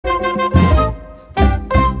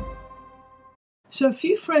So a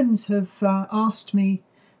few friends have asked me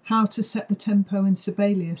how to set the tempo in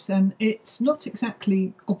Sibelius, and it's not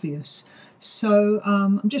exactly obvious. So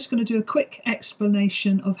I'm just going to do a quick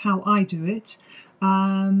explanation of how I do it.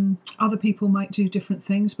 Other people might do different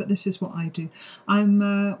things, but this is what I do. I'm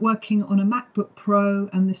working on a MacBook Pro,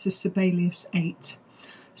 and this is Sibelius 8.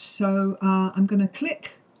 So I'm going to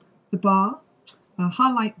click the bar,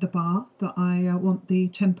 highlight the bar that I want the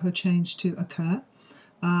tempo change to occur.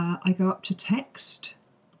 I go up to text,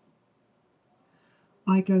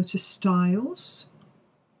 I go to styles,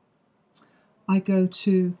 I go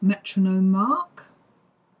to Metronome Mark,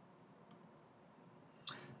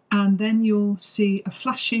 and then you'll see a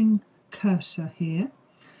flashing cursor here.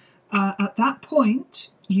 At that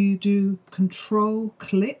point you do Control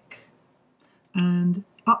click, and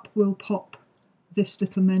up will pop this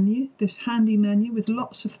little menu, this handy menu with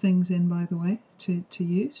lots of things in, by the way, to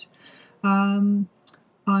use.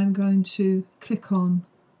 I'm going to click on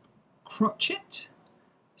crotchet.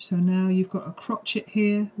 So now you've got a crotchet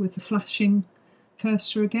here with the flashing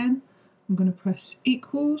cursor again. I'm going to press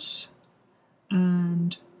equals,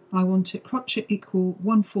 and I want it crotchet equal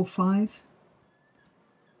 145,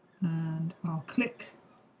 and I'll click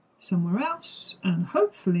somewhere else, and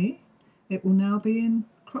hopefully it will now be in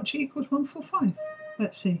crotchet equals 145.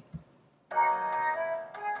 Let's see.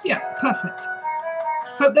 Yeah, perfect.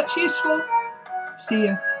 Hope that's useful. See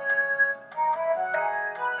ya.